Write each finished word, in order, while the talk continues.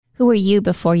Who were you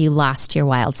before you lost your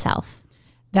wild self?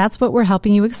 That's what we're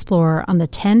helping you explore on the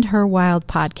Tend Her Wild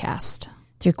podcast.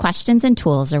 Through questions and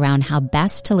tools around how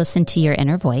best to listen to your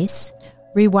inner voice,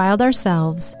 rewild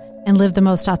ourselves, and live the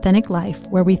most authentic life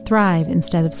where we thrive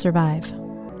instead of survive.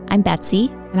 I'm Betsy.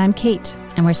 And I'm Kate.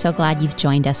 And we're so glad you've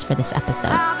joined us for this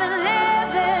episode.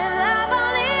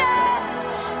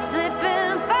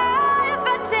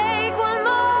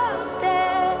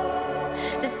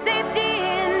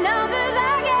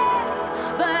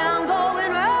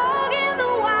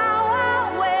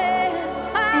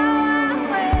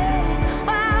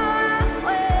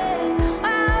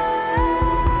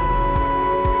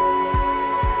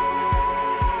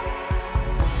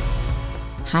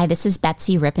 Hi, this is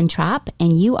Betsy Rippentrop,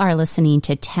 and you are listening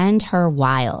to Tend Her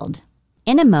Wild.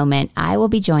 In a moment, I will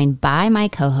be joined by my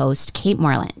co-host, Kate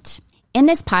Moreland. In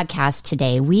this podcast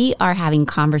today, we are having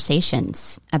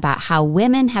conversations about how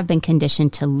women have been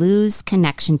conditioned to lose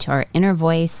connection to our inner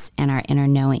voice and our inner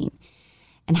knowing,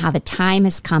 and how the time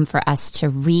has come for us to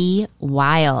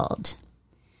rewild.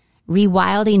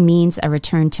 Rewilding means a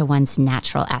return to one's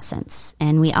natural essence,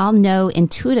 and we all know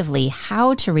intuitively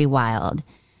how to rewild.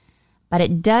 But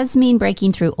it does mean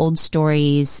breaking through old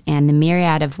stories and the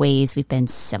myriad of ways we've been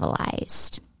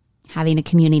civilized. Having a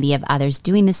community of others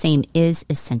doing the same is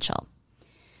essential.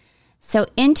 So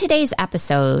in today's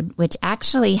episode, which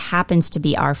actually happens to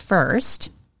be our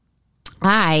first,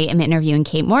 I am interviewing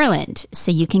Kate Moreland,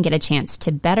 so you can get a chance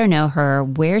to better know her,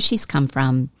 where she's come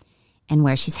from, and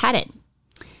where she's headed.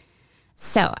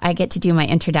 So I get to do my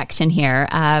introduction here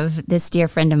of this dear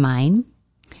friend of mine.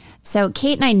 So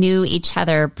Kate and I knew each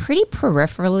other pretty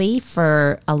peripherally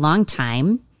for a long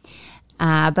time,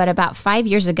 but about 5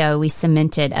 years ago, we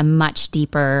cemented a much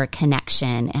deeper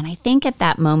connection. And I think at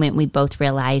that moment, we both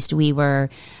realized we were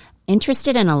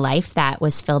interested in a life that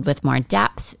was filled with more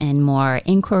depth and more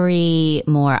inquiry,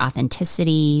 more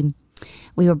authenticity.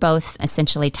 We were both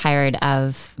essentially tired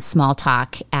of small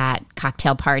talk at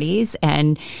cocktail parties.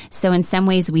 And so in some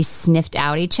ways, we sniffed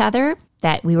out each other,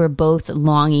 that we were both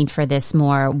longing for this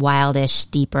more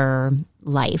wildish, deeper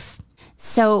life.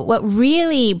 So what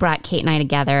really brought Kate and I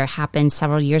together happened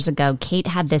several years ago. Kate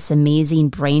had this amazing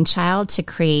brainchild to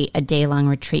create a day-long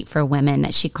retreat for women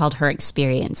that she called Her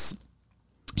Experience.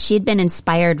 She had been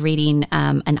inspired reading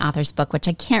an author's book, which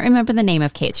I can't remember the name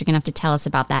of, Kate, so you're going to have to tell us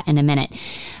about that in a minute.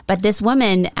 But this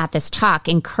woman at this talk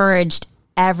encouraged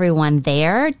everyone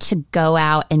there to go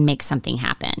out and make something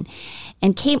happen.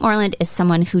 And Kate Moreland is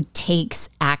someone who takes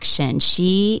action.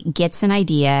 She gets an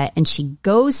idea and she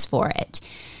goes for it.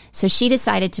 So she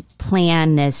decided to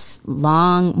plan this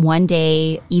long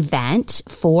one-day event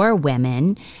for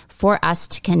women for us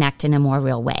to connect in a more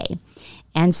real way.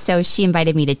 And so she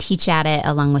invited me to teach at it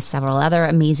along with several other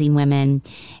amazing women.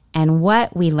 And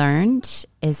what we learned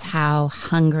is how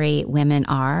hungry women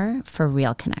are for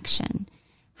real connection,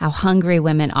 how hungry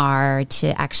women are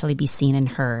to actually be seen and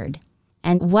heard.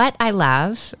 And what I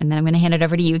love, and then I'm going to hand it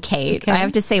over to you, Kate. Okay. I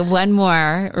have to say one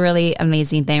more really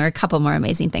amazing thing, or a couple more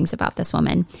amazing things about this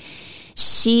woman.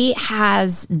 She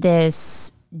has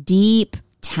this deep,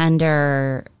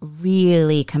 tender,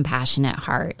 really compassionate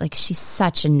heart. Like, she's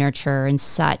such a nurturer and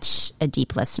such a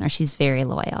deep listener. She's very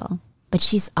loyal. But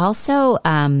she's also,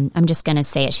 I'm just going to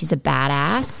say it, she's a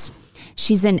badass.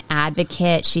 She's an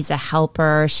advocate. She's a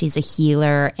helper. She's a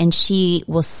healer. And she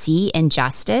will see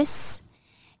injustice.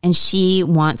 And she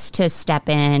wants to step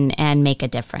in and make a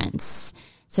difference.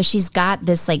 So she's got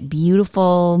this like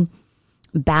beautiful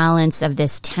balance of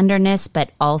this tenderness,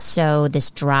 but also this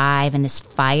drive and this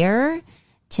fire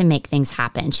to make things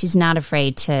happen. She's not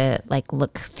afraid to like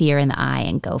look fear in the eye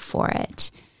and go for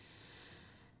it.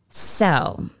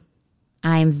 So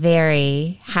I'm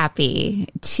very happy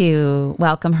to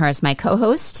welcome her as my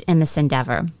co-host in this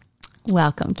endeavor.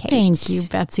 Welcome, Kate. Thank you,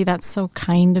 Betsy. That's so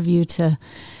kind of you to...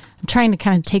 I'm trying to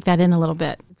kind of take that in a little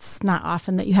bit. It's not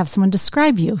often that you have someone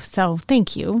describe you. So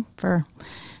thank you for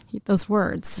those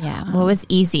words. Yeah, well, it was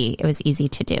easy. It was easy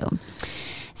to do.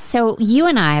 So you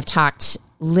and I have talked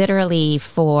literally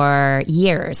for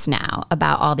years now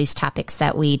about all these topics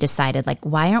that we decided, like,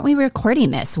 why aren't we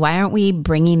recording this? Why aren't we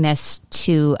bringing this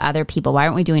to other people? Why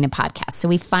aren't we doing a podcast? So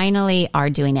we finally are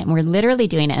doing it. And we're literally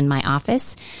doing it in my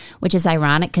office, which is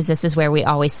ironic because this is where we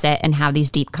always sit and have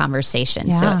these deep conversations.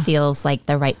 Yeah. So it feels like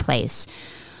the right place.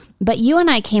 But you and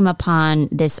I came upon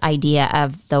this idea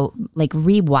of the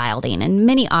rewilding, and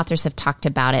many authors have talked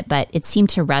about it, but it seemed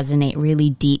to resonate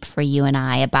really deep for you and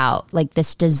I about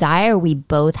this desire we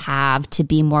both have to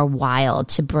be more wild,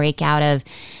 to break out of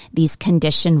these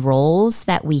conditioned roles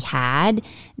that we had,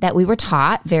 that we were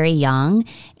taught very young,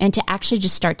 and to actually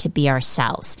just start to be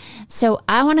ourselves. So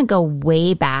I want to go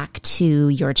way back to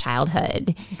your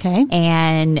childhood. Okay.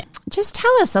 And just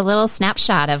tell us a little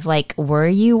snapshot of were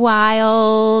you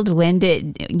wild? When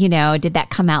did that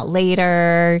come out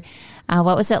later?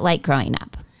 What was it like growing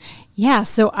up? Yeah,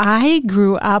 so I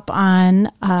grew up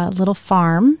on a little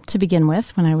farm to begin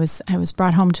with. When I was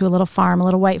brought home to a little farm, a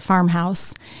little white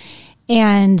farmhouse.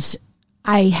 And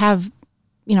I have,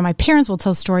 my parents will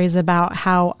tell stories about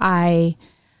how I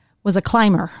was a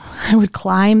climber. I would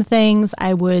climb things.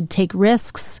 I would take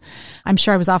risks. I'm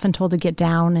sure I was often told to get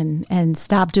down and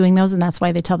stop doing those, and that's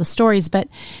why they tell the stories. But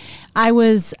I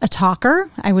was a talker.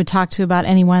 I would talk to about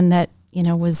anyone that,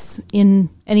 was in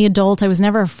any adult. I was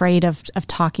never afraid of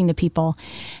talking to people.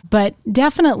 But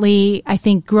definitely, I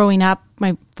think growing up,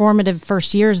 my formative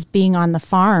first years being on the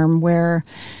farm where,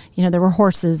 there were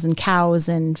horses and cows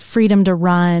and freedom to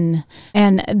run.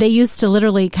 And they used to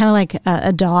literally kind of like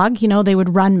a dog, they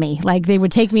would run me. They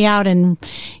would take me out and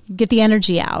get the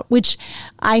energy out, which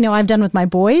I know I've done with my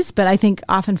boys, but I think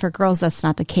often for girls, that's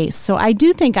not the case. So I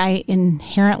do think I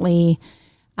inherently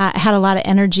had a lot of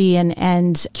energy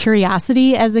and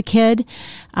curiosity as a kid.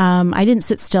 I didn't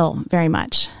sit still very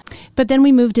much. But then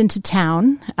we moved into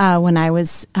town when I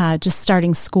was just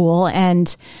starting school,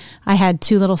 and I had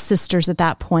 2 little sisters at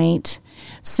that point.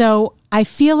 So I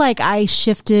feel like I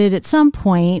shifted at some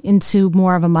point into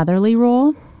more of a motherly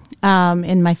role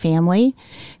in my family,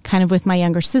 kind of with my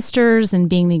younger sisters and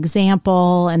being the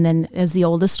example. And then as the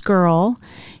oldest girl,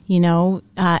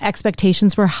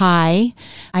 expectations were high.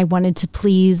 I wanted to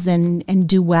please and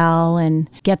do well and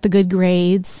get the good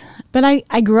grades. But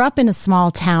I grew up in a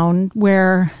small town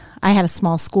where I had a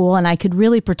small school and I could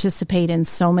really participate in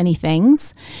so many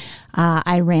things.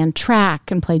 I ran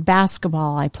track and played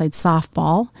basketball. I played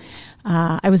softball.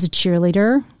 I was a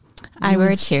cheerleader. I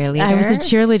was a cheerleader. I was a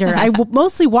cheerleader. I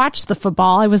mostly watched the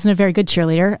football. I wasn't a very good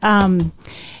cheerleader.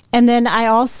 And then I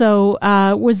also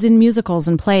was in musicals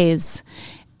and plays.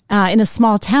 In a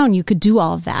small town, you could do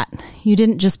all of that. You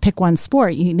didn't just pick one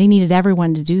sport. They needed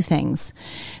everyone to do things.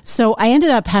 So I ended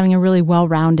up having a really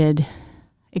well-rounded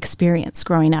experience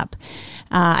growing up.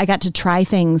 I got to try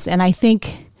things, and I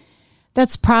think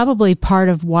that's probably part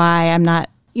of why I'm not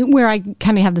where I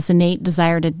kind of have this innate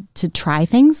desire to try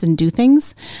things and do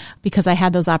things, because I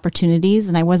had those opportunities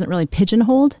and I wasn't really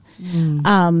pigeonholed.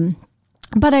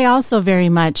 But I also very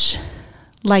much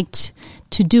liked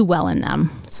to do well in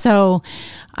them. So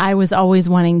I was always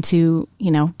wanting to,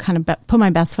 kind of put my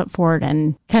best foot forward,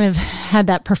 and kind of had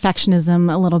that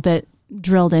perfectionism a little bit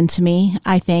drilled into me,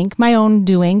 I think, my own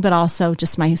doing, but also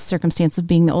just my circumstance of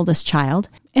being the oldest child.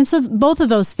 And so both of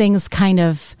those things kind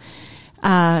of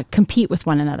compete with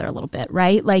one another a little bit,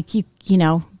 right?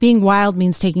 Being wild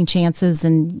means taking chances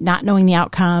and not knowing the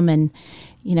outcome and,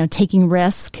 taking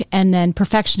risk. And then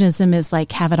perfectionism is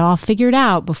have it all figured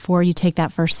out before you take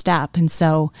that first step. And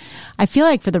so I feel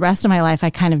like for the rest of my life, I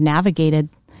kind of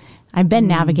I've been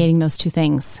navigating those two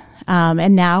things.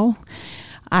 And now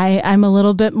I'm a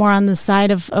little bit more on the side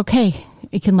of, okay,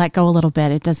 it can let go a little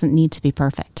bit. It doesn't need to be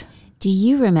perfect. Do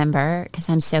you remember, because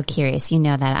I'm so curious,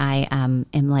 that I am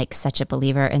such a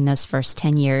believer in those first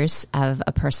 10 years of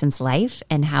a person's life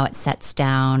and how it sets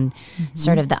down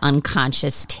sort of the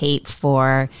unconscious tape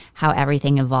for how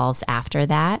everything evolves after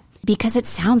that? Because it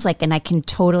sounds like, and I can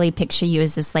totally picture you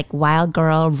as this wild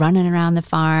girl running around the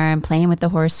farm, playing with the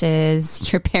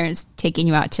horses, your parents taking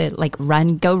you out to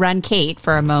go run Kate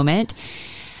for a moment.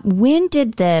 When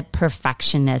did the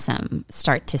perfectionism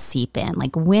start to seep in?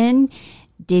 When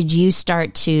did you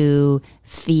start to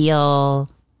feel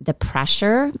the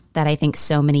pressure that I think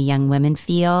so many young women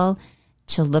feel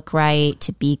to look right,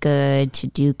 to be good, to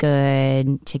do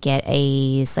good, to get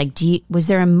A's? Was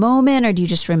there a moment, or do you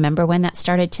just remember when that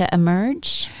started to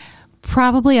emerge?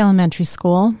 Probably elementary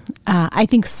school. I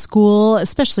think school,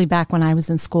 especially back when I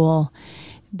was in school,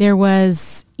 there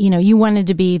was, you wanted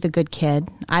to be the good kid.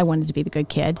 I wanted to be the good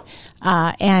kid.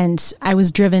 And I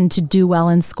was driven to do well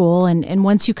in school. And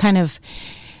once you kind of,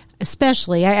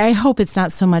 especially, I hope it's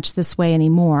not so much this way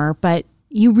anymore, but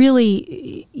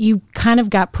you kind of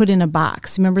got put in a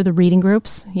box. Remember the reading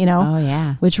groups, Oh,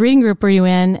 yeah. Which reading group were you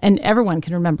in? And everyone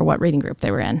can remember what reading group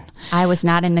they were in. I was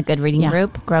not in the good reading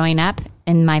group growing up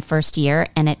in my first year,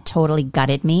 and it totally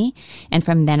gutted me. And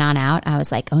from then on out, I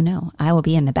was like, oh no, I will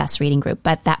be in the best reading group.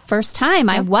 But that first time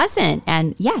I wasn't.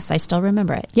 And yes, I still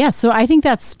remember it. Yeah. So I think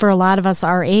that's for a lot of us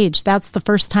our age. That's the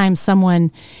first time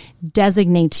someone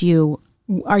designates you.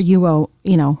 Are you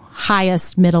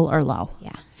highest, middle, or low?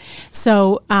 Yeah.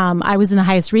 So I was in the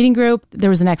highest reading group. There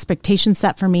was an expectation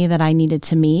set for me that I needed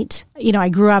to meet. I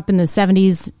grew up in the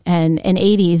 70s and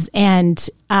 80s, and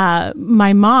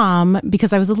my mom,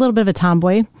 because I was a little bit of a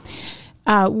tomboy,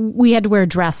 we had to wear a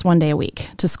dress one day a week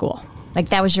to school. Like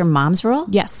that was your mom's rule?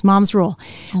 Yes, mom's rule.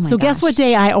 So guess what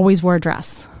day I always wore a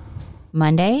dress?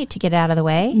 Monday to get it out of the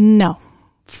way? No,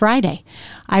 Friday.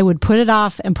 I would put it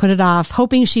off,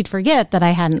 hoping she'd forget that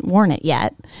I hadn't worn it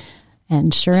yet.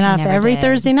 And sure enough, every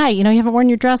Thursday night, you haven't worn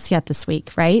your dress yet this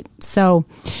week, right? So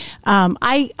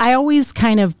I always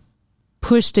kind of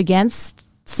pushed against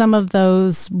some of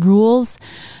those rules,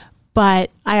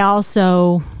 but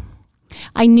I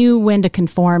knew when to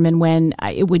conform and when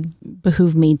it would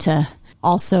behoove me to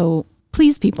also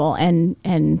please people.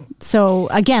 And so,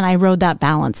 again, I rode that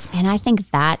balance. And I think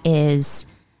that is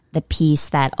the piece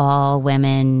that all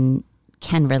women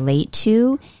can relate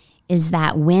to, is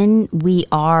that when we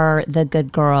are the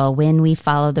good girl, when we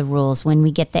follow the rules, when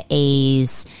we get the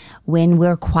A's, when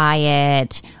we're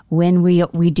quiet, when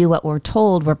we do what we're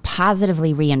told, we're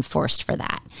positively reinforced for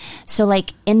that. So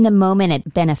like in the moment,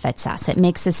 it benefits us. It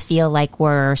makes us feel like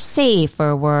we're safe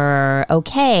or we're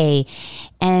okay.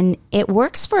 And it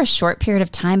works for a short period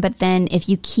of time. But then if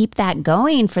you keep that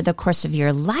going for the course of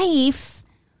your life,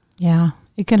 yeah,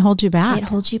 it can hold you back. It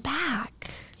holds you back.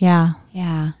 Yeah.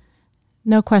 Yeah.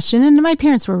 No question. And my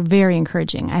parents were very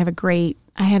encouraging. I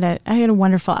had a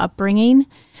wonderful upbringing.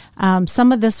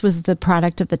 Some of this was the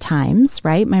product of the times,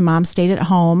 right? My mom stayed at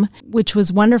home, which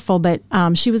was wonderful, but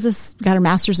she got her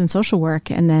master's in social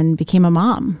work and then became a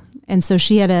mom. And so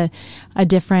she had a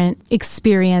different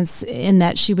experience in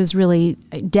that she was really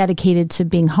dedicated to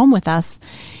being home with us,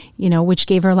 which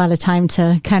gave her a lot of time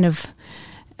to kind of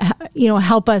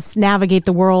help us navigate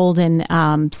the world.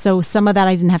 And so some of that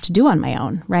I didn't have to do on my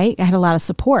own, right? I had a lot of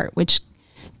support, which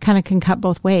kind of can cut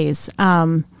both ways.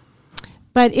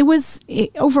 But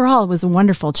overall, it was a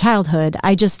wonderful childhood.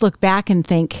 I just look back and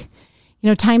think,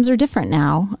 times are different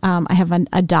now. I have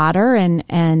a daughter and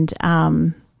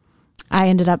I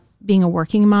ended up being a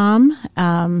working mom.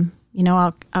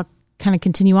 I'll kind of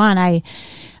continue on.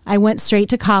 I went straight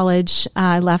to college.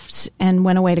 I left and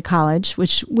went away to college,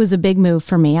 which was a big move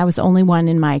for me. I was the only one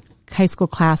in my high school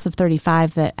class of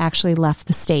 35 that actually left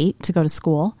the state to go to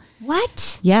school.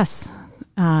 What? Yes.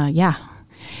 Yeah.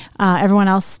 Everyone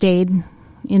else stayed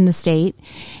in the state.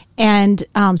 And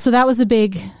so that was a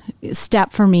big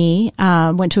step for me.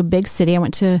 Went to a big city. I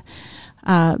went to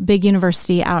a big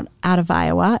university out of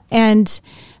Iowa and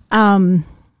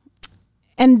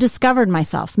discovered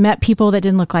myself, met people that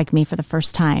didn't look like me for the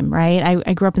first time, right?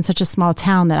 I grew up in such a small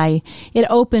town that it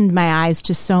opened my eyes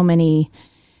to so many,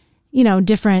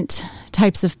 different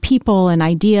types of people and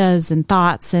ideas and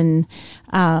thoughts. And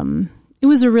it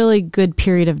was a really good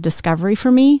period of discovery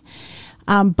for me.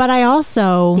 But I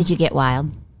also... Did you get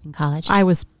wild in college? I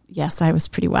was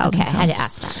pretty wild. Okay, I had to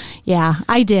ask that. Yeah,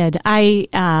 I did.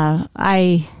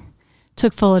 I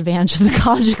took full advantage of the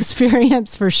college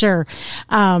experience for sure.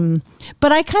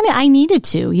 But I needed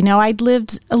to, I'd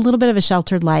lived a little bit of a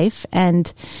sheltered life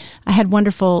and I had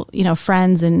wonderful,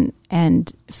 friends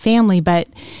and family, but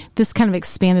this kind of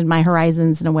expanded my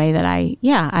horizons in a way that I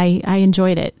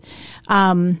enjoyed it.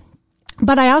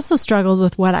 But I also struggled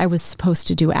with what I was supposed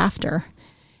to do after.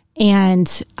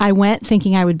 And I went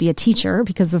thinking I would be a teacher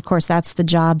because, of course, that's the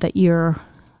job that you're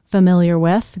familiar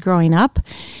with growing up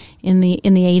in the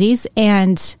 80s,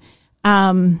 and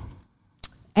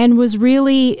was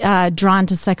really drawn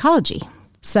to psychology.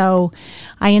 So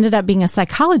I ended up being a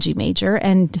psychology major,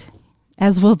 and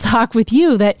as we'll talk with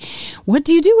you, what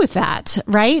do you do with that,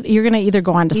 right? You're going to either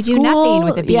go on to school. You do nothing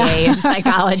with a BA in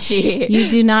psychology. You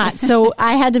do not. So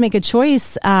I had to make a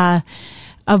choice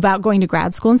about going to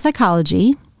grad school in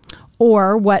psychology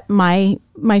or what my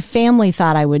family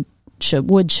thought I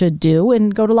should do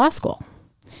and go to law school.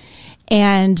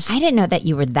 And I didn't know that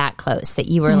you were that close, that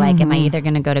you were like, am I either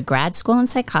going to go to grad school in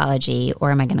psychology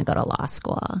or am I going to go to law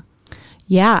school?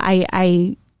 Yeah,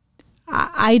 I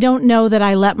don't know that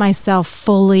I let myself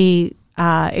fully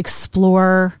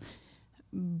explore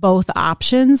both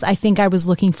options. I think I was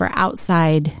looking for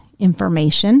outside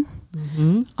information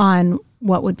on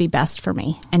what would be best for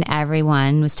me. And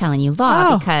everyone was telling you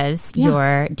law because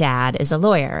your dad is a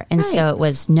lawyer. And so it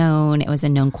was a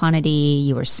known quantity.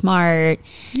 You were smart.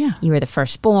 Yeah. You were the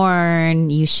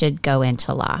firstborn. You should go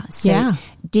into law. So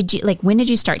when did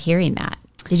you start hearing that?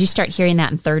 Did you start hearing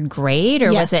that in third grade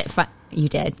or was it fun? You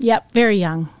did? Yep. Very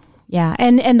young. Yeah.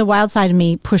 And the wild side of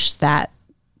me pushed that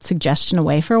suggestion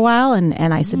away for a while. And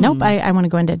I said, nope, I want to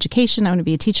go into education. I want to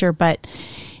be a teacher. But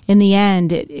in the end,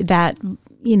 that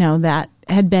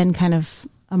had been kind of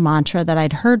a mantra that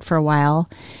I'd heard for a while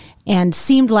and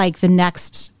seemed like the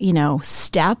next,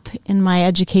 step in my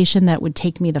education that would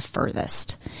take me the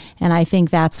furthest. And I think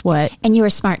that's what... And you were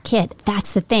a smart kid.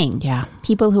 That's the thing. Yeah.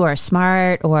 People who are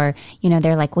smart or,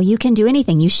 they're like, well, you can do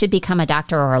anything. You should become a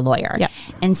doctor or a lawyer. Yep.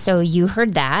 And so you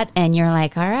heard that and you're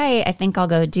like, all right, I think I'll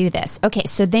go do this. Okay.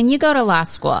 So then you go to law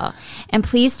school and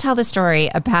please tell the story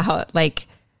about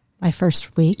my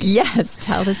first week. Yes.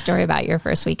 Tell the story about your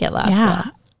first week at law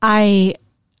school.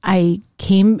 I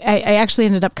actually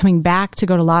ended up coming back to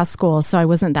go to law school, so I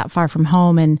wasn't that far from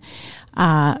home. And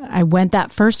I went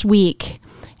that first week,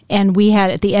 and we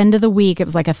had, at the end of the week, it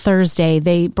was like a Thursday,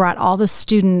 they brought all the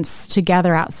students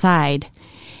together outside.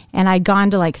 And I'd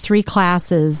gone to 3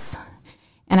 classes,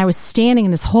 and I was standing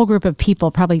in this whole group of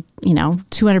people, probably,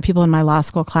 200 people in my law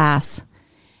school class.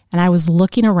 And I was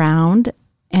looking around,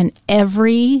 and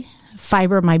every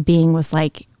fiber of my being was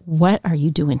like, what are you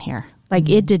doing here?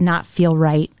 It did not feel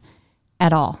right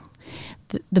at all.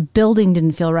 The building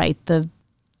didn't feel right. The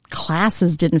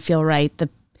classes didn't feel right. The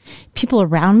people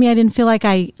around me, I didn't feel like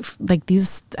I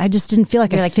just didn't feel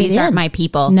like You're I like, fit these in. aren't my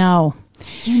people. No.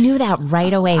 You knew that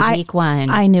right away, week one.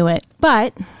 I knew it.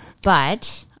 But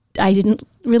I didn't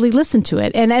really listen to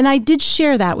it. And I did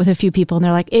share that with a few people, and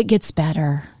they're like, it gets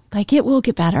better. It will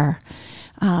get better.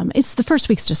 It's the first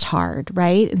week's just hard,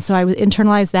 right? And so I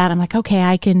internalized that. I'm like,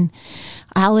 okay,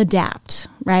 I'll adapt,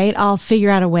 right? I'll figure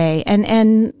out a way.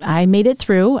 And I made it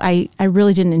through. I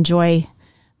really didn't enjoy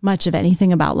much of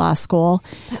anything about law school.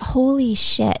 But holy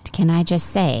shit, can I just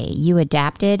say, you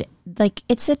adapted.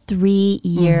 It's a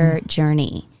 3-year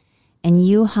journey. And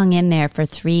you hung in there for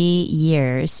 3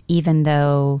 years, even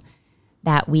though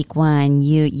that week one,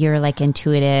 your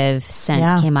intuitive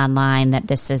sense came online that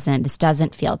this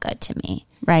doesn't feel good to me.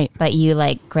 Right. But you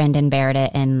grinned and bared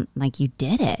it and you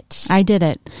did it. I did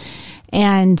it.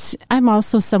 And I'm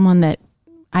also someone that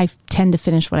I tend to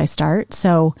finish what I start.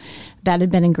 So that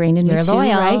had been ingrained in me too,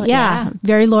 loyal, right? Yeah.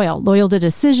 Very loyal. Loyal to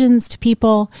decisions, to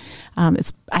people.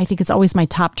 I think it's always my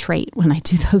top trait when I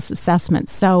do those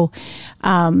assessments. So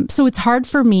it's hard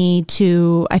for me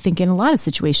to, I think in a lot of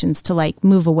situations, to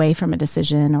move away from a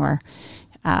decision or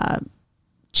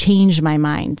change my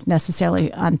mind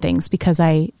necessarily on things because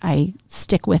I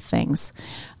stick with things.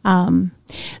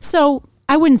 So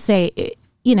I wouldn't say,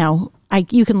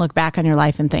 you can look back on your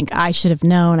life and think, I should have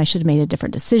known, I should have made a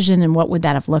different decision, and what would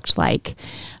that have looked like?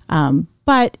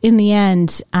 But in the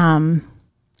end,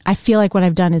 I feel like what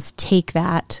I've done is take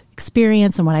that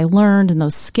experience and what I learned and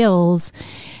those skills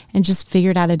and just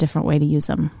figured out a different way to use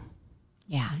them.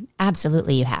 Yeah,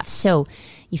 absolutely you have. So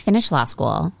you finish law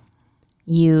school,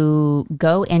 you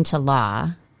go into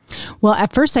law. Well,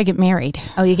 at first I get married.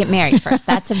 Oh, you get married first.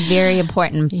 That's a very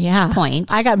important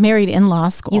point. I got married in law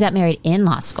school. You got married in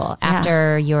law school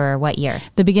after your what year?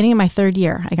 The beginning of my 3rd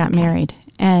year, I got married.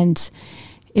 And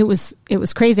it was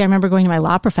crazy. I remember going to my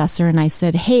law professor and I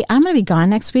said, hey, I'm going to be gone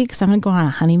next week because I'm going to go on a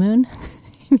honeymoon.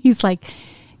 And he's like,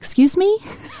 excuse me?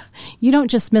 You don't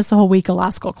just miss a whole week of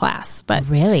law school class. But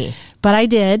really? But I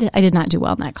did. I did not do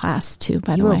well in that class too,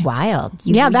 by the way. You were wild.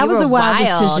 That was a wild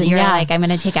decision. You're like, I'm going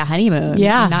to take a honeymoon.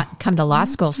 Yeah. Not come to law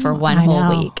school for one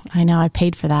whole week. I know. I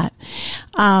paid for that.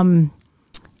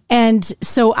 And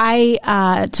so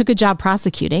I took a job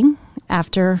prosecuting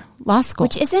after law school.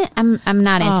 Which isn't, I'm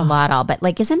not into law at all, but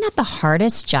isn't that the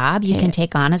hardest job you can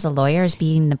take on as a lawyer, is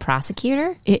being the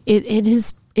prosecutor? It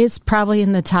is. It's probably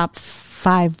in the top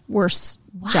 5 worst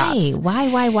jobs.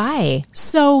 Why?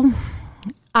 So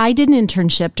I did an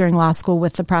internship during law school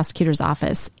with the prosecutor's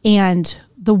office. And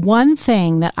the one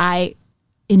thing that I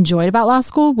enjoyed about law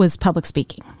school was public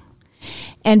speaking.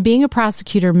 And being a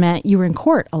prosecutor meant you were in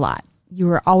court a lot. You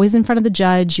were always in front of the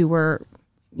judge. You were,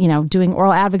 doing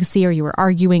oral advocacy, or you were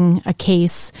arguing a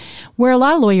case, where a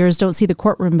lot of lawyers don't see the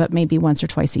courtroom but maybe once or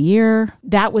twice a year.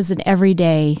 That was an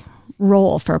everyday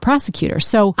role for a prosecutor.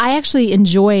 So I actually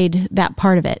enjoyed that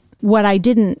part of it. What I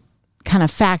didn't kind of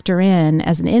factor in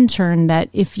as an intern, that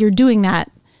if you're doing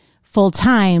that full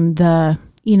time, the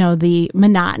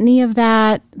monotony of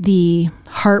that, the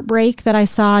heartbreak that I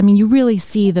saw, you really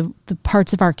see the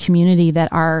parts of our community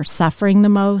that are suffering the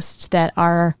most, that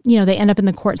are, they end up in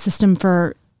the court system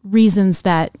for reasons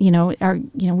that,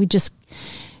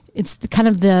 it's kind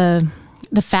of the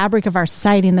fabric of our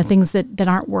society and the things that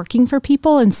aren't working for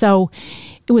people. And so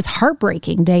it was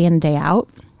heartbreaking day in, day out.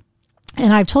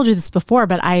 And I've told you this before,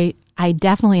 but I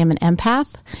definitely am an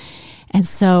empath. And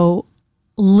so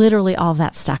literally all of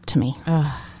that stuck to me.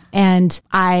 Ugh. And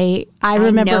I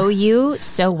remember. I know you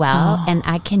so well, and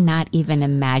I cannot even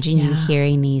imagine you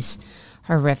hearing these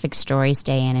horrific stories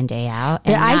day in and day out,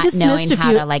 and not knowing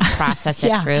how to process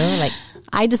it through.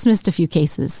 I dismissed a few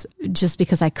cases just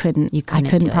because I couldn't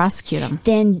prosecute them.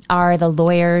 Then are the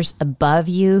lawyers above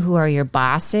you, who are your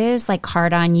bosses,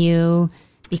 hard on you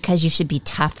because you should be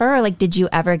tougher? Or did you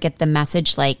ever get the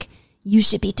message you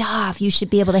should be tough, you should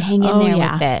be able to hang in there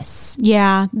with this?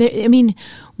 Yeah.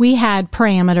 We had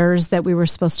parameters that we were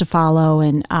supposed to follow,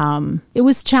 and it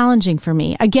was challenging for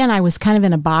me. Again, I was kind of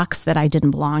in a box that I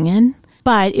didn't belong in,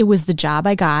 but it was the job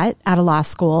I got out of law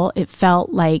school. It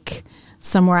felt like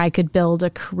somewhere I could build a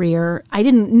career. I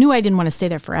didn't want to stay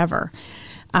there forever.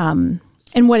 And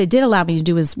what it did allow me to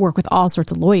do is work with all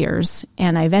sorts of lawyers.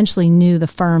 And I eventually knew the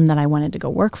firm that I wanted to go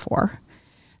work for.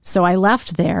 So I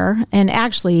left there, and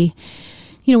actually,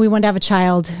 we wanted to have a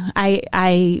child.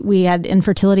 We had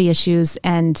infertility issues,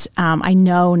 and I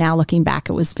know now looking back,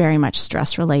 it was very much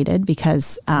stress related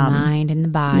because mind and the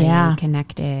body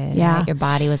connected. Yeah, right? Your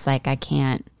body was like, I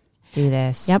can't do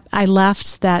this. Yep, I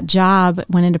left that job,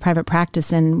 went into private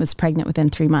practice, and was pregnant within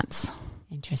 3 months.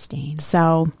 Interesting.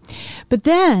 So, but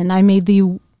then I made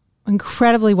the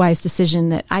incredibly wise decision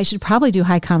that I should probably do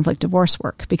high conflict divorce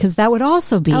work, because that would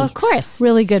also be, of course,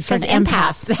 really good for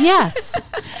empaths. Yes.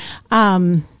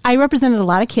 I represented a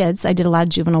lot of kids. I did a lot of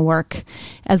juvenile work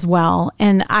as well.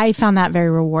 And I found that very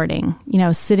rewarding,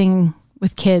 sitting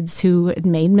with kids who had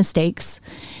made mistakes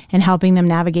and helping them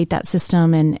navigate that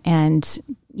system and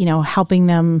helping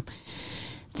them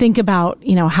think about,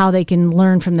 how they can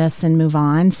learn from this and move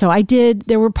on. So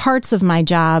there were parts of my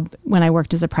job when I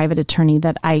worked as a private attorney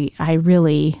that I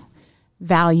really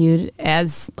valued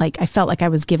as I felt like I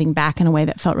was giving back in a way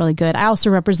that felt really good. I also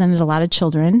represented a lot of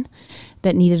children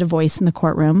that needed a voice in the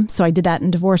courtroom. So I did that in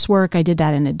divorce work. I did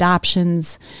that in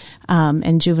adoptions,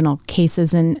 and juvenile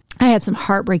cases. And I had some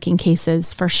heartbreaking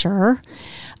cases for sure.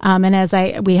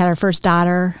 And we had our first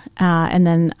daughter, and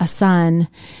then a son,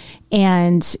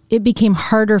 and it became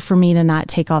harder for me to not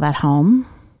take all that home,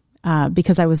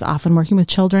 because I was often working with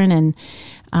children, and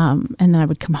then I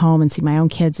would come home and see my own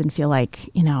kids and feel like,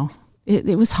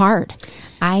 it was hard.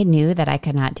 I knew that I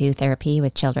could not do therapy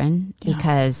with children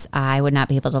because I would not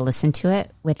be able to listen to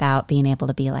it without being able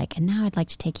to be like, and now I'd like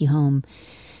to take you home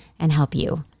and help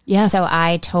you. Yes. So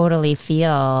I totally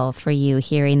feel for you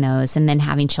hearing those, and then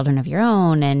having children of your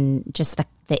own, and just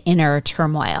the inner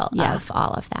turmoil of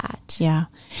all of that. Yeah.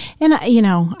 And,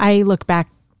 I look back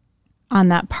on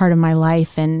that part of my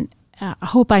life and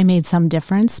hope I made some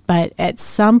difference. But at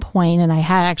some point, and I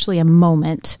had actually a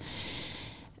moment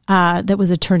that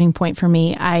was a turning point for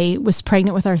me. I was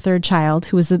pregnant with our third child,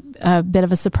 who was a bit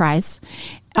of a surprise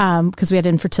because we had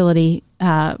infertility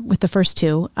with the first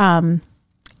two.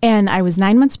 And I was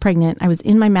 9 months pregnant. I was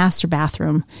in my master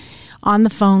bathroom on the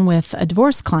phone with a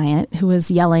divorce client who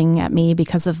was yelling at me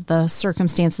because of the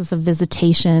circumstances of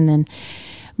visitation. And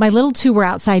my little two were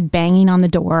outside banging on the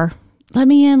door. Let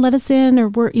me in, let us in.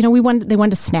 Or they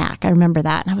wanted a snack. I remember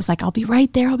that. And I was like, I'll be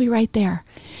right there. I'll be right there.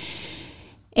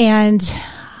 And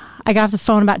I got off the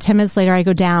phone about 10 minutes later. I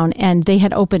go down, and they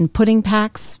had opened pudding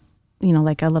packs,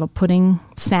 like a little pudding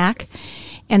snack.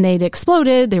 And they'd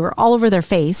exploded. They were all over their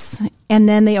face. And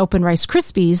then they opened Rice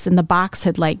Krispies, and the box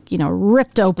had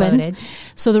ripped open.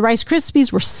 So the Rice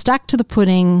Krispies were stuck to the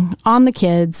pudding on the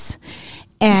kids.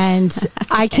 And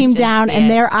I came down, and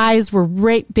their eyes were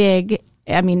right big.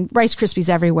 Rice Krispies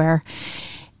everywhere.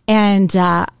 And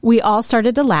we all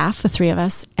started to laugh, the three of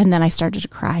us. And then I started to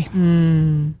cry.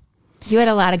 You had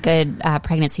a lot of good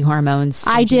pregnancy hormones.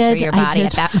 I did. Through your body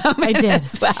at that moment. I did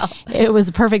as well. It was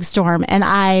a perfect storm. And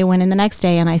I went in the next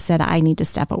day and I said, I need to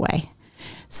step away.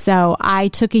 So I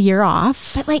took a year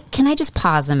off. But can I just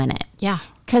pause a minute? Yeah.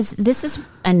 Because this is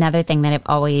another thing that I've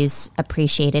always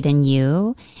appreciated in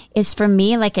you is, for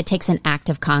me, it takes an act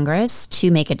of Congress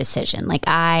to make a decision.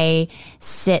 I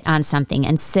sit on something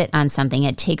and sit on something.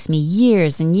 It takes me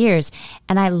years and years.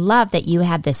 And I love that you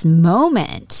had this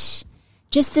moment,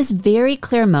 just this very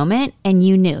clear moment, and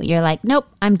you knew. You're like, nope,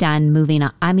 I'm done, moving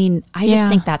on. I just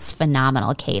think that's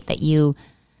phenomenal, Kate, that you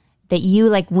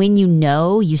when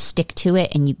you stick to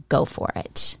it and you go for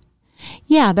it.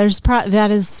 Yeah, that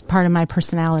is part of my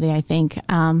personality, I think.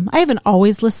 I haven't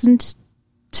always listened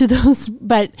to those,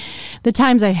 but the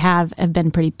times I have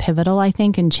been pretty pivotal, I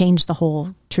think, and changed the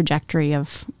whole trajectory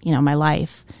of, my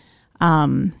life.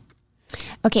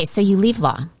 Okay, so you leave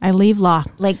law. I leave law.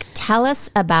 Like, tell us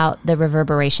about the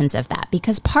reverberations of that,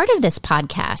 because part of this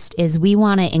podcast is we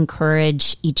want to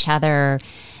encourage each other,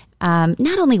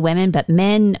 not only women, but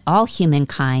men, all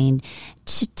humankind,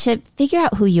 to figure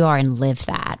out who you are and live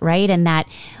that, right? And that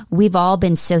we've all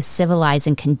been so civilized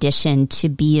and conditioned to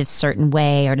be a certain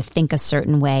way or to think a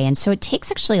certain way. And so it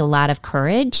takes actually a lot of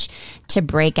courage to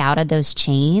break out of those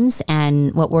chains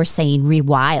and what we're saying,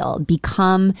 rewild,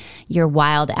 become your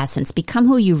wild essence, become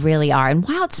who you really are. And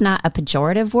while it's not a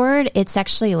pejorative word, it's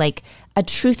actually like a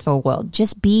truthful word.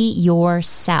 Just be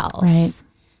yourself.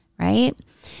 Right?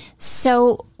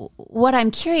 So what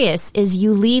I'm curious is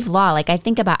you leave law. Like, I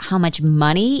think about how much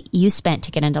money you spent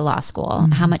to get into law school,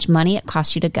 how much money it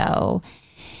cost you to go.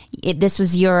 This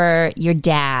was your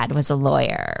dad was a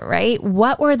lawyer, right?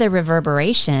 What were the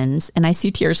reverberations? And I see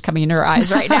tears coming in her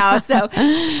eyes right now. So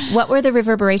what were the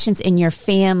reverberations in your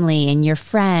family, in your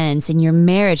friends, in your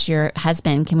marriage? Your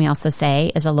husband, can we also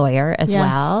say, is a lawyer as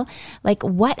well? Like,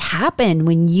 what happened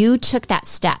when you took that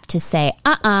step to say,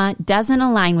 doesn't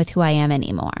align with who I am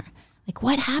anymore? Like,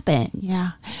 what happened?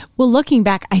 Yeah. Well, looking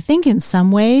back, I think in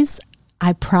some ways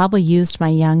I probably used my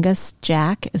youngest,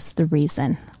 Jack, as the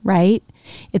reason, right?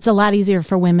 It's a lot easier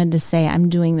for women to say, I'm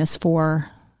doing this for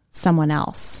someone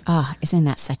else. Oh, isn't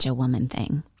that such a woman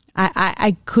thing?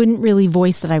 I couldn't really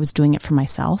voice that I was doing it for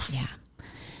myself. Yeah.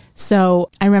 So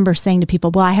I remember saying to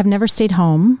people, well, I have never stayed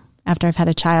home after I've had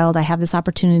a child. I have this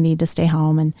opportunity to stay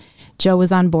home. And Joe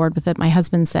was on board with it. My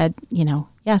husband said,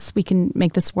 yes, we can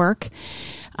make this work.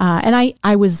 And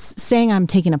I was saying I'm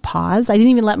taking a pause. I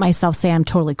didn't even let myself say I'm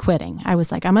totally quitting. I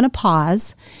was like, I'm going to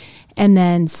pause and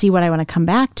then see what I want to come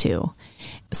back to.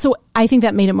 So I think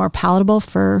that made it more palatable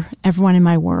for everyone in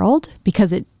my world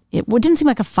because it didn't seem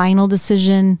like a final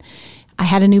decision. I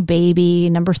had a new baby,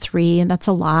 number 3, and that's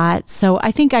a lot. So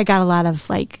I think I got a lot of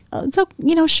like,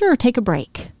 sure, take a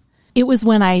break. It was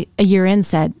when I, a year in,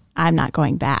 said, I'm not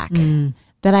going back,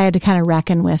 that I had to kind of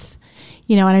reckon with,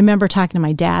 and I remember talking to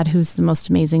my dad, who's the most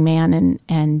amazing man.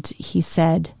 And he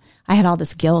said, I had all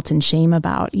this guilt and shame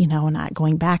about, not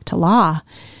going back to law.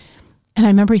 And I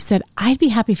remember he said, I'd be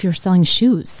happy if you were selling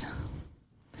shoes.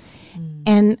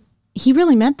 And he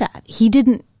really meant that. He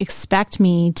didn't expect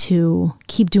me to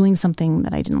keep doing something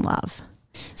that I didn't love.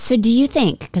 So do you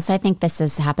think, because I think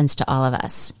this happens to all of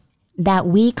us, that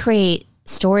we create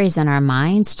stories in our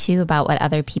minds too about what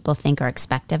other people think or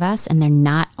expect of us, and they're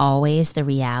not always the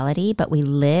reality, but we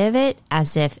live it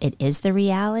as if it is the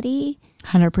reality?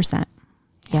 100%.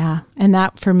 Yeah. And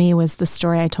that for me was the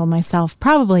story I told myself,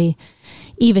 probably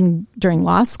even during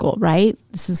law school, right?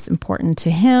 This is important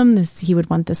to him. He would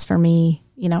want this for me.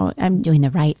 I'm doing the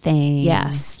right thing.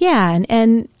 Yes. Yeah.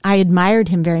 And I admired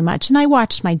him very much. And I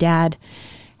watched my dad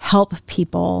help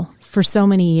people for so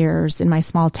many years in my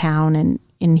small town.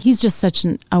 And he's just such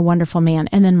a wonderful man.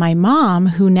 And then my mom,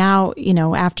 who now,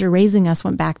 after raising us,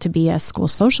 went back to be a school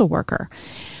social worker.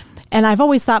 And I've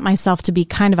always thought myself to be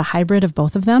kind of a hybrid of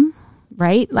both of them,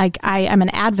 right? Like I'm an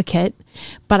advocate,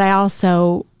 but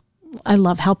I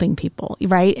love helping people,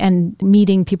 right? And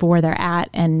meeting people where they're at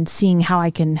and seeing how I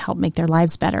can help make their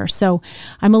lives better. So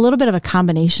I'm a little bit of a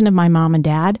combination of my mom and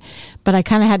dad, but I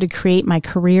kind of had to create my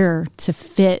career to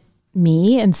fit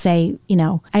me and say,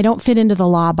 I don't fit into the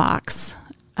law box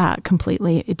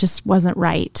completely. It just wasn't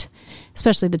right,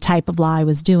 especially the type of law I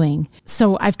was doing.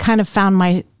 So I've kind of found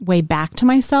my way back to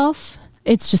myself.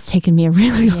 It's just taken me a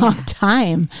really long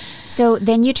time. So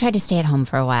then you tried to stay at home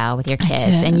for a while with your kids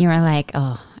and you were like,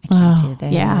 I can't do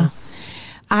this. Yeah.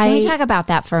 Can we talk about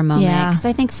that for a moment? Because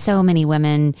I think so many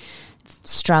women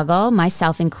struggle,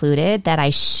 myself included, that I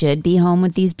should be home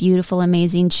with these beautiful,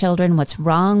 amazing children. What's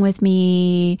wrong with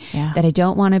me? Yeah. That I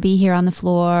don't want to be here on the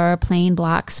floor playing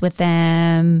blocks with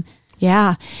them.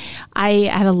 Yeah. I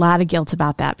had a lot of guilt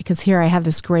about that because here I have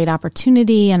this great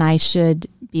opportunity and I should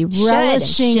be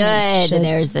relishing. Should.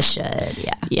 There's the should.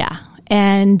 Yeah. Yeah.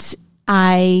 And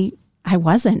I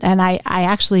wasn't. And I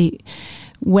actually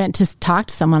went to talk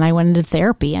to someone. I went into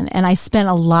therapy and I spent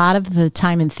a lot of the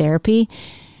time in therapy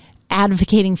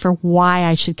advocating for why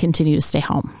I should continue to stay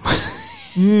home.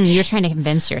 You're trying to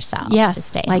convince yourself to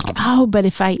stay home. But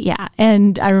if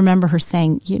and I remember her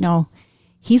saying,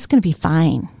 he's going to be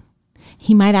fine.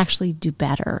 He might actually do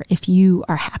better if you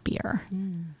are happier.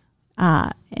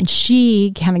 And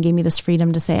she kind of gave me this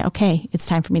freedom to say, okay, it's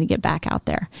time for me to get back out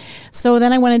there. So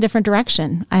then I went a different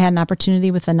direction. I had an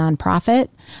opportunity with a nonprofit.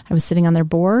 I was sitting on their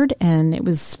board and it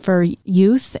was for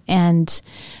youth and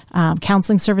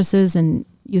counseling services and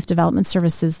youth development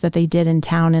services that they did in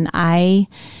town. And I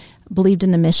believed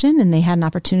in the mission and they had an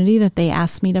opportunity that they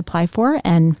asked me to apply for.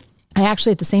 And I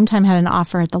actually at the same time had an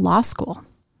offer at the law school.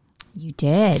 You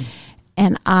did.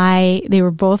 And they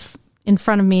were both in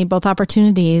front of me, both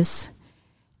opportunities.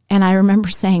 And I remember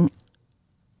saying,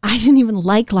 I didn't even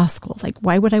like law school. Like,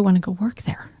 why would I want to go work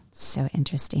there? So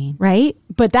interesting. Right?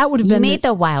 But that would have been... You made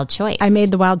the wild choice. I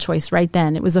made the wild choice right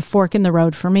then. It was a fork in the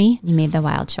road for me. You made the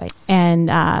wild choice.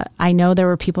 And I know there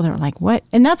were people that were like, what?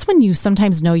 And that's when you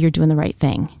sometimes know you're doing the right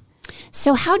thing.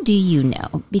 So how do you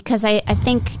know? Because I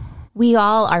think we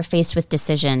all are faced with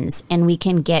decisions and we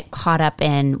can get caught up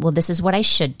in, well, this is what I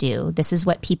should do. This is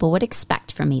what people would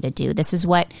expect for me to do. This is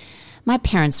what my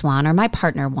parents want or my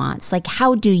partner wants. Like,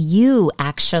 how do you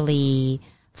actually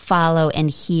follow and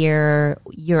hear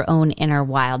your own inner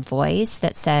wild voice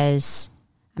that says,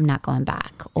 I'm not going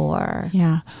back? Or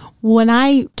when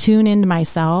I tune into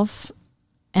myself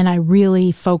and I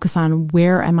really focus on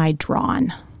where am I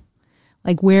drawn,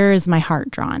 like where is my heart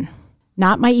drawn,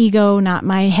 not my ego, not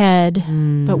my head,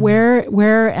 but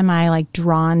where am I like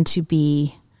drawn to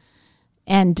be?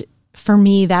 And for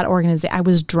me, that organization, I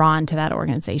was drawn to that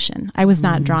organization. I was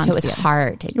not drawn to it. So it was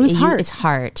heart. It was heart. It's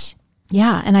heart.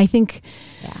 Yeah. And I think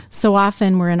so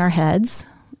often we're in our heads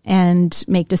and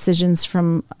make decisions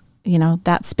from,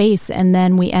 that space. And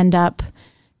then we end up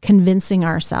convincing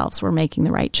ourselves we're making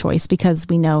the right choice because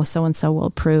we know so-and-so will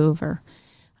approve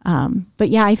but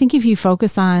yeah, I think if you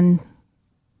focus on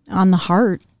the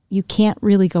heart, you can't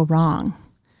really go wrong.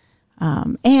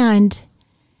 And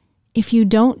if you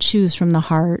don't choose from the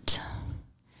heart,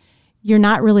 you're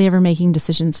not really ever making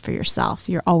decisions for yourself.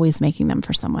 You're always making them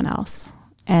for someone else.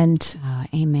 And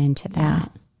amen to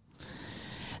that.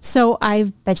 So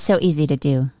but so easy to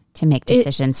do, to make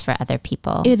decisions for other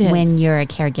people. It is. When you're a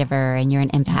caregiver and you're an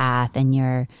empath and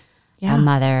you're a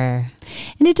mother.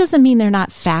 And it doesn't mean they're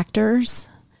not factors,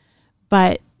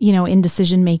 but in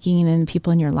decision making and in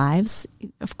people in your lives,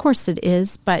 of course it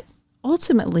is. But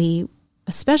ultimately,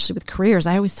 especially with careers,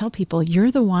 I always tell people,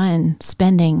 you're the one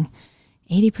spending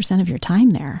 80% of your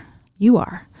time there. You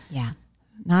are. Yeah.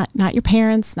 Not your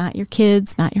parents, not your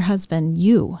kids, not your husband,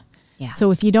 you. Yeah.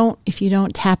 So if you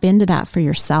don't tap into that for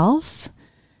yourself,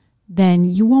 then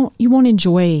you won't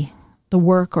enjoy the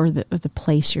work or the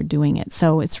place you're doing it.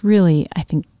 So it's really, I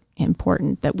think,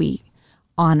 important that we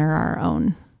honor our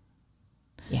own.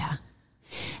 Yeah.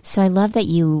 So I love that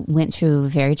you went through a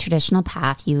very traditional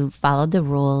path. You followed the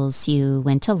rules. You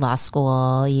went to law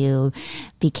school. You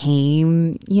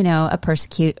became, a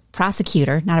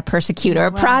prosecutor, not a persecutor,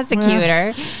 a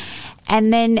prosecutor.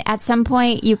 And then at some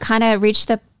point you kind of reached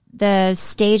the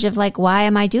stage of like, why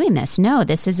am I doing this? No,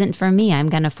 this isn't for me. I'm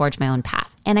going to forge my own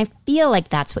path. And I feel like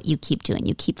that's what you keep doing.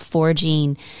 You keep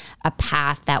forging a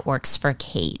path that works for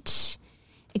Kate.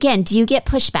 Again, do you get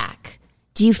pushback?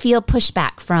 Do you feel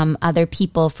pushback from other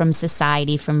people, from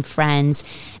society, from friends?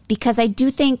 Because I do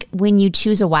think when you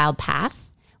choose a wild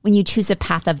path, when you choose a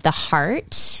path of the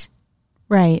heart,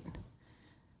 right,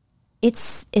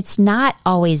 it's not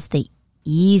always the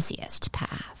easiest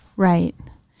path. Right.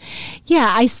 Yeah,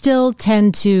 I still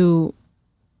tend to,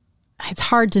 it's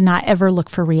hard to not ever look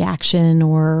for reaction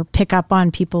or pick up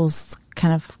on people's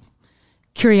kind of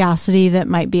curiosity that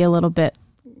might be a little bit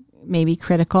maybe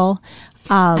critical.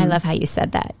 I love how you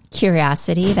said that.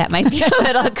 Curiosity, that might be a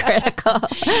little critical.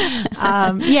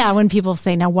 Yeah, when people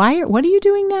say, now, what are you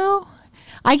doing now?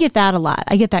 I get that a lot.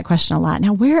 I get that question a lot.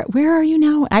 Now, where are you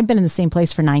now? I've been in the same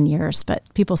place for 9 years, but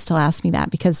people still ask me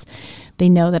that because they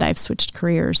know that I've switched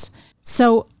careers.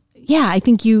 So, yeah, I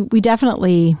think we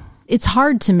definitely, it's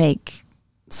hard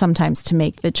sometimes to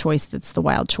make the choice that's the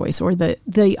wild choice or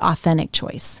the authentic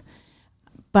choice.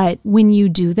 But when you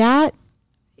do that,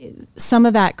 some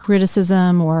of that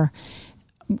criticism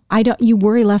you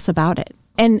worry less about it.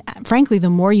 And frankly, the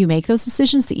more you make those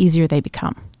decisions, the easier they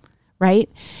become, right?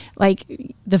 Like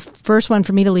the first one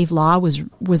for me to leave law was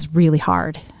really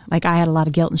hard. Like I had a lot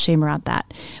of guilt and shame around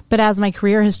that. But as my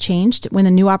career has changed, when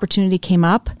a new opportunity came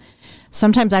up,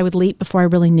 sometimes I would leap before I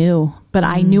really knew, but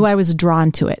I knew I was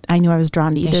drawn to it. I knew I was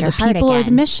drawn to either the people or the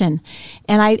mission.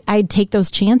 And I'd take those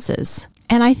chances.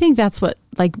 And I think that's what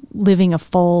like living a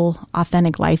full,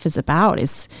 authentic life is about,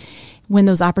 is when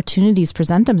those opportunities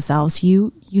present themselves,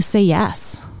 you say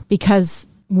yes, because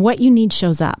what you need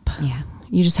shows up. Yeah.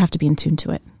 You just have to be in tune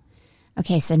to it.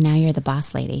 Okay, so now you're the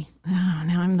boss lady. Oh,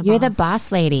 now I'm the boss. You're the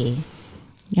boss lady.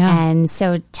 Yeah. And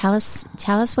so tell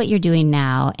us what you're doing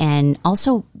now and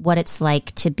also what it's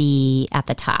like to be at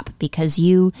the top, because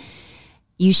you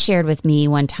shared with me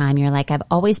one time, you're like, I've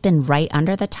always been right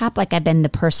under the top. Like I've been the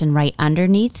person right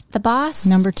underneath the boss.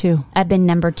 Number 2. I've been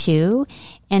number 2.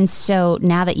 And so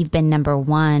now that you've been number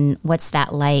 1, what's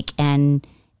that like? And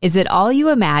is it all you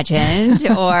imagined?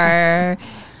 Or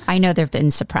I know there've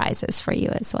been surprises for you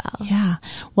as well. Yeah.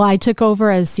 Well, I took over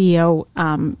as CEO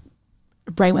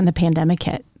right when the pandemic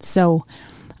hit. So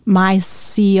my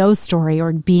CEO story,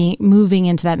 or moving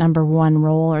into that number one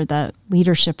role or the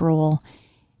leadership role,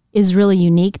 is really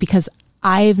unique because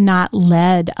I've not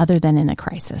led other than in a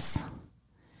crisis,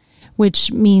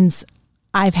 which means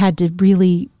I've had to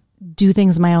really do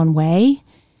things my own way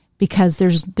because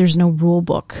there's no rule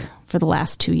book for the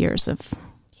last 2 years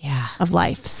of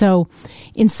life. So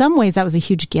in some ways that was a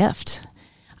huge gift.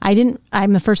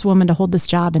 I'm the first woman to hold this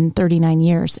job in 39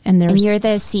 years. And you're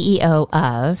the CEO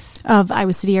of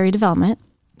Iowa City Area Development.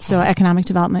 Okay. So economic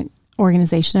development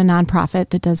organization, a nonprofit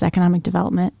that does economic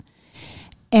development.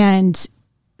 And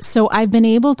so I've been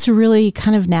able to really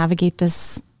kind of navigate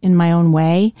this in my own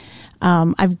way.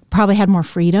 I've probably had more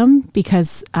freedom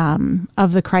because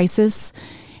of the crisis.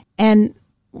 And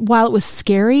while it was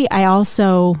scary, I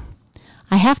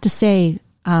have to say,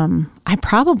 I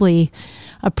probably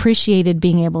appreciated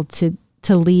being able to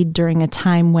lead during a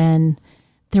time when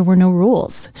there were no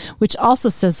rules, which also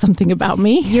says something about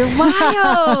me. You're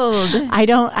wild.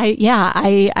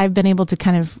 I've been able to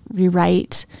kind of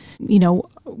rewrite,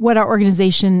 what our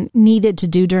organization needed to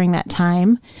do during that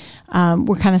time.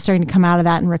 We're kind of starting to come out of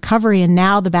that in recovery. And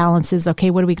now the balance is,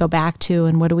 okay, what do we go back to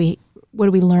and what do we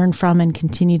learn from and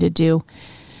continue to do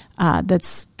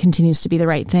that's continues to be the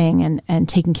right thing and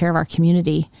taking care of our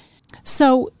community.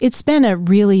 So it's been a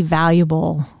really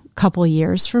valuable couple of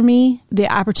years for me.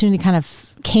 The opportunity kind of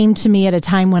came to me at a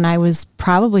time when I was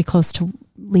probably close to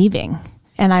leaving.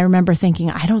 And I remember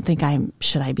thinking,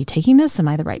 should I be taking this? Am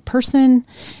I the right person?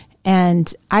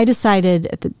 And I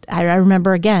decided, I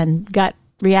remember again, gut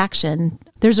reaction,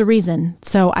 there's a reason.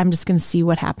 So I'm just going to see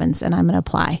what happens and I'm going to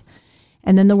apply.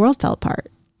 And then the world fell apart.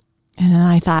 And then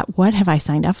I thought, what have I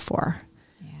signed up for?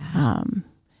 Yeah.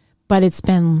 But it's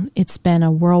been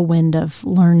a whirlwind of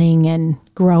learning and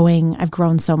growing. I've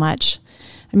grown so much.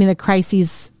 I mean, the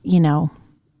crises,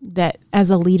 that as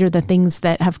a leader, the things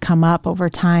that have come up over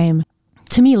time,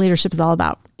 to me, leadership is all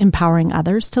about empowering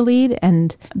others to lead.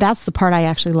 And that's the part I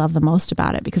actually love the most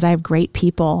about it because I have great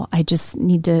people. I just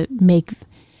need to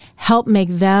help make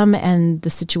them and the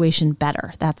situation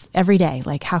better. That's every day.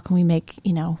 Like, how can we make,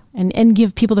 and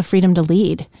give people the freedom to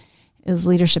lead, as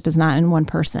leadership is not in one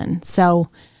person. So,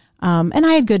 and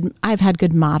I've had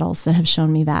good models that have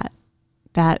shown me that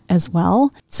as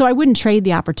well. So I wouldn't trade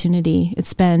the opportunity.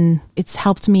 It's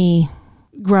helped me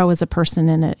grow as a person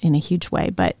in a huge way,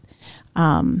 but,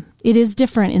 it is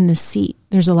different in this seat.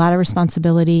 There's a lot of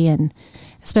responsibility, and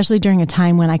especially during a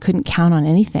time when I couldn't count on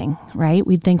anything, right?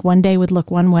 We'd think one day would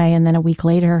look one way and then a week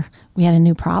later we had a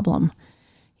new problem,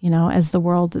 as the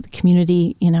world, the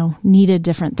community, needed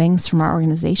different things from our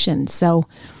organization. So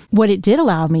what it did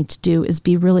allow me to do is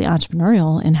be really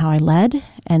entrepreneurial in how I led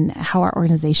and how our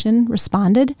organization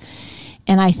responded.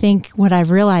 And I think what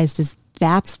I've realized is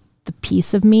that's the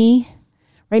piece of me,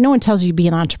 right? No one tells you to be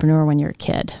an entrepreneur when you're a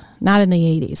kid. Not in the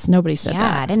 80s. Nobody said that.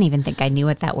 Yeah, I didn't even think I knew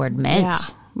what that word meant. Yeah.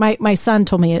 My son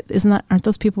told me, aren't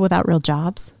those people without real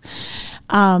jobs?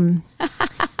 But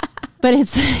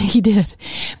he did.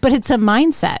 But it's a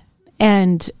mindset.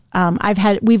 And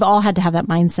we've all had to have that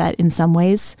mindset in some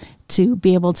ways to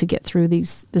be able to get through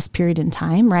this period in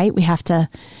time, right? We have to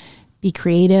be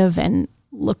creative and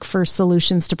look for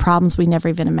solutions to problems we never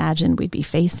even imagined we'd be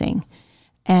facing.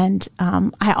 And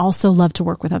I also love to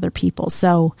work with other people.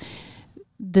 So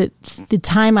the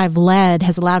time I've led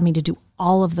has allowed me to do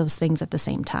all of those things at the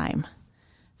same time.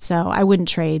 So I wouldn't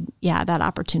trade, that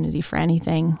opportunity for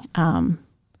anything. And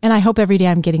I hope every day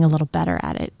I'm getting a little better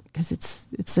at it because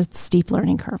it's a steep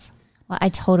learning curve. Well, I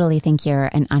totally think you're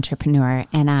an entrepreneur,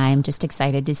 and I'm just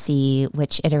excited to see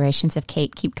which iterations of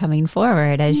Kate keep coming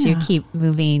forward as you keep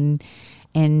moving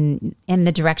in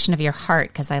the direction of your heart,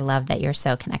 because I love that you're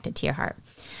so connected to your heart.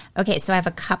 Okay, so I have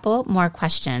a couple more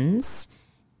questions.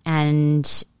 And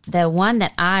the one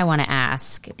that I want to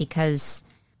ask, because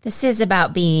this is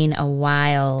about being a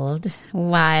wild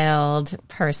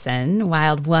person,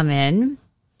 wild woman,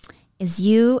 is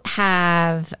you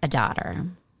have a daughter,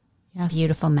 yes,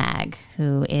 beautiful Meg,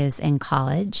 who is in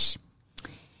college.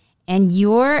 And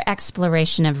your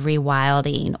exploration of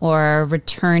rewilding or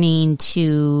returning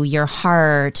to your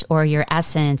heart or your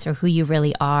essence or who you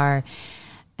really are,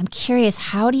 I'm curious,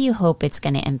 how do you hope it's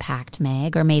going to impact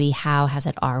Meg, or maybe how has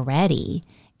it already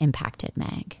impacted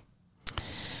Meg?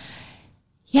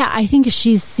 Yeah, I think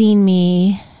she's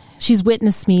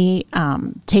witnessed me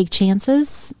take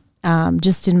chances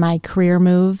just in my career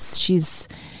moves. She's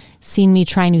seen me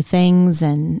try new things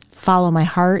and follow my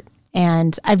heart.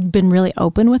 And I've been really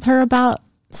open with her about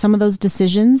some of those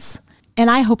decisions. And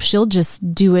I hope she'll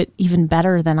just do it even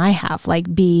better than I have,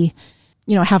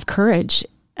 have courage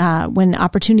when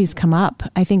opportunities come up.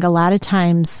 I think a lot of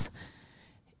times,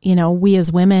 we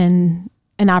as women,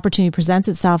 an opportunity presents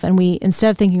itself, and we, instead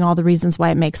of thinking all the reasons why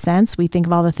it makes sense, we think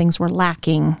of all the things we're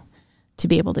lacking to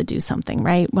be able to do something,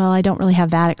 right? Well, I don't really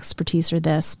have that expertise or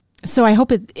this. So I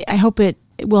hope it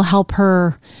will help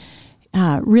her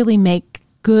really make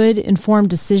good, informed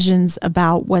decisions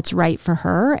about what's right for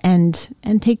her and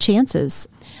take chances.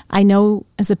 I know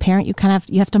as a parent,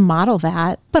 you have to model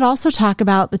that, but also talk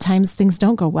about the times things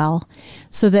don't go well,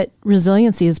 so that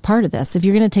resiliency is part of this. If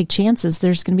you're going to take chances,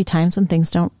 there's going to be times when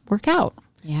things don't work out.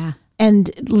 Yeah.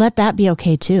 And let that be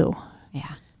okay too.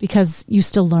 Yeah. Because you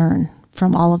still learn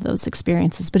from all of those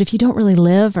experiences. But if you don't really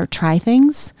live or try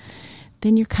things,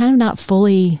 then you're kind of not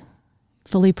fully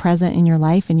present in your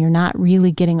life, and you're not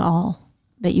really getting all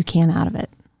that you can out of it.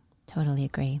 Totally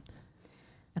agree.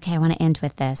 Okay, I want to end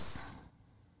with this.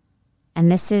 And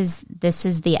this is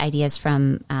the ideas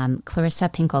from Clarissa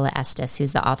Pinkola Estes,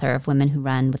 who's the author of Women Who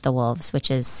Run with the Wolves, which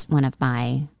is one of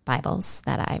my Bibles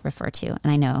that I refer to.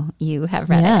 And I know you have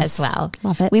read it as well.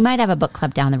 Love it. We might have a book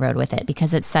club down the road with it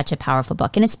because it's such a powerful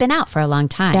book. And it's been out for a long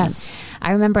time. Yes.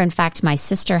 I remember, in fact, my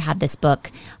sister had this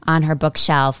book on her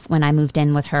bookshelf when I moved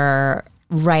in with her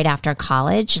right after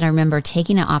college. And I remember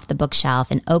taking it off the bookshelf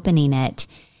and opening it.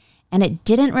 And it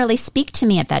didn't really speak to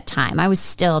me at that time. I was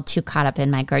still too caught up in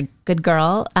my good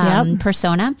girl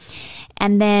persona.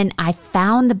 And then I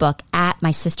found the book at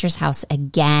my sister's house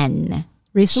again.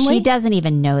 Recently? She doesn't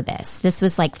even know this. This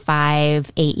was like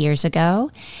 5-8 years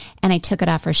ago. And I took it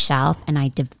off her shelf and I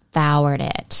devoured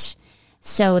it.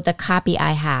 So the copy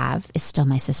I have is still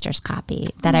my sister's copy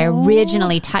that I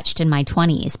originally touched in my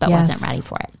 20s, but wasn't ready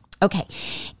for it. Okay.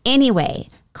 Anyway,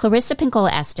 Clarissa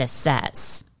Pinkola Estes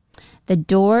says, the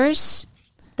doors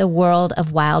the world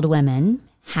of wild women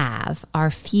have are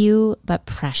few but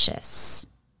precious.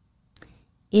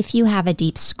 If you have a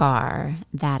deep scar,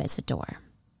 that is a door.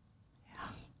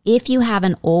 If you have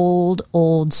an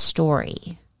old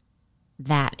story,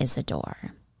 that is a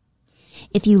door.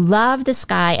 If you love the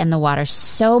sky and the water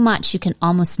so much you can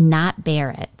almost not bear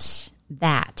it,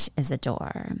 that is a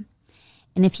door.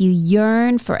 And if you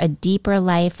yearn for a deeper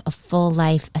life, a full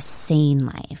life, a sane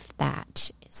life, that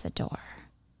is a door.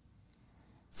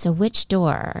 So which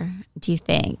door do you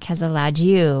think has allowed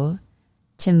you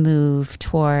to move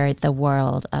toward the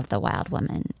world of the wild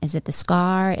woman? Is it the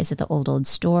scar? Is it the old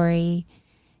story?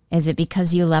 Is it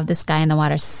because you love the sky and the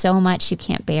water so much you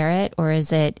can't bear it? Or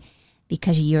is it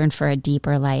because you yearn for a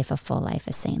deeper life, a full life,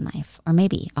 a sane life? Or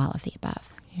maybe all of the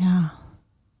above. Yeah.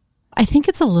 I think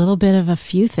it's a little bit of a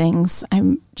few things.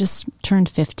 I'm just turned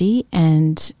 50,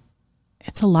 and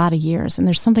it's a lot of years. And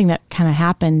there's something that kind of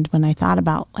happened when I thought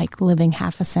about like living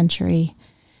half a century.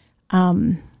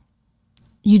 You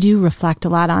do reflect a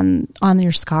lot on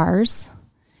your scars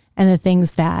and the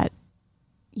things that,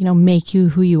 make you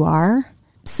who you are.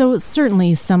 So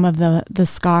certainly some of the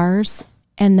scars,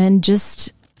 and then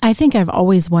just, I think I've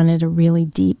always wanted a really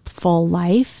deep, full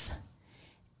life.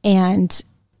 And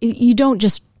you don't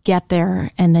just get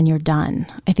there and then you're done.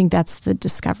 I think that's the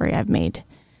discovery I've made.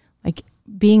 Like,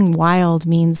 being wild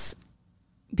means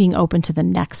being open to the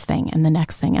next thing and the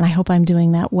next thing. And I hope I'm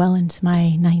doing that well into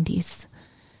my 90s.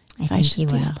 I think you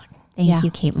will. Thank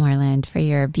you, Kate Moreland, for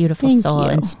your beautiful soul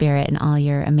and spirit and all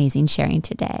your amazing sharing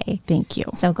today. Thank you.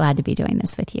 So glad to be doing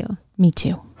this with you. Me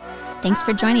too. Thanks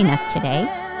for joining us today.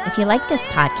 If you like this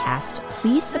podcast,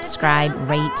 please subscribe,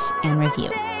 rate, and review.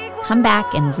 Come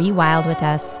back and rewild with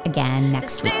us again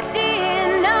next week.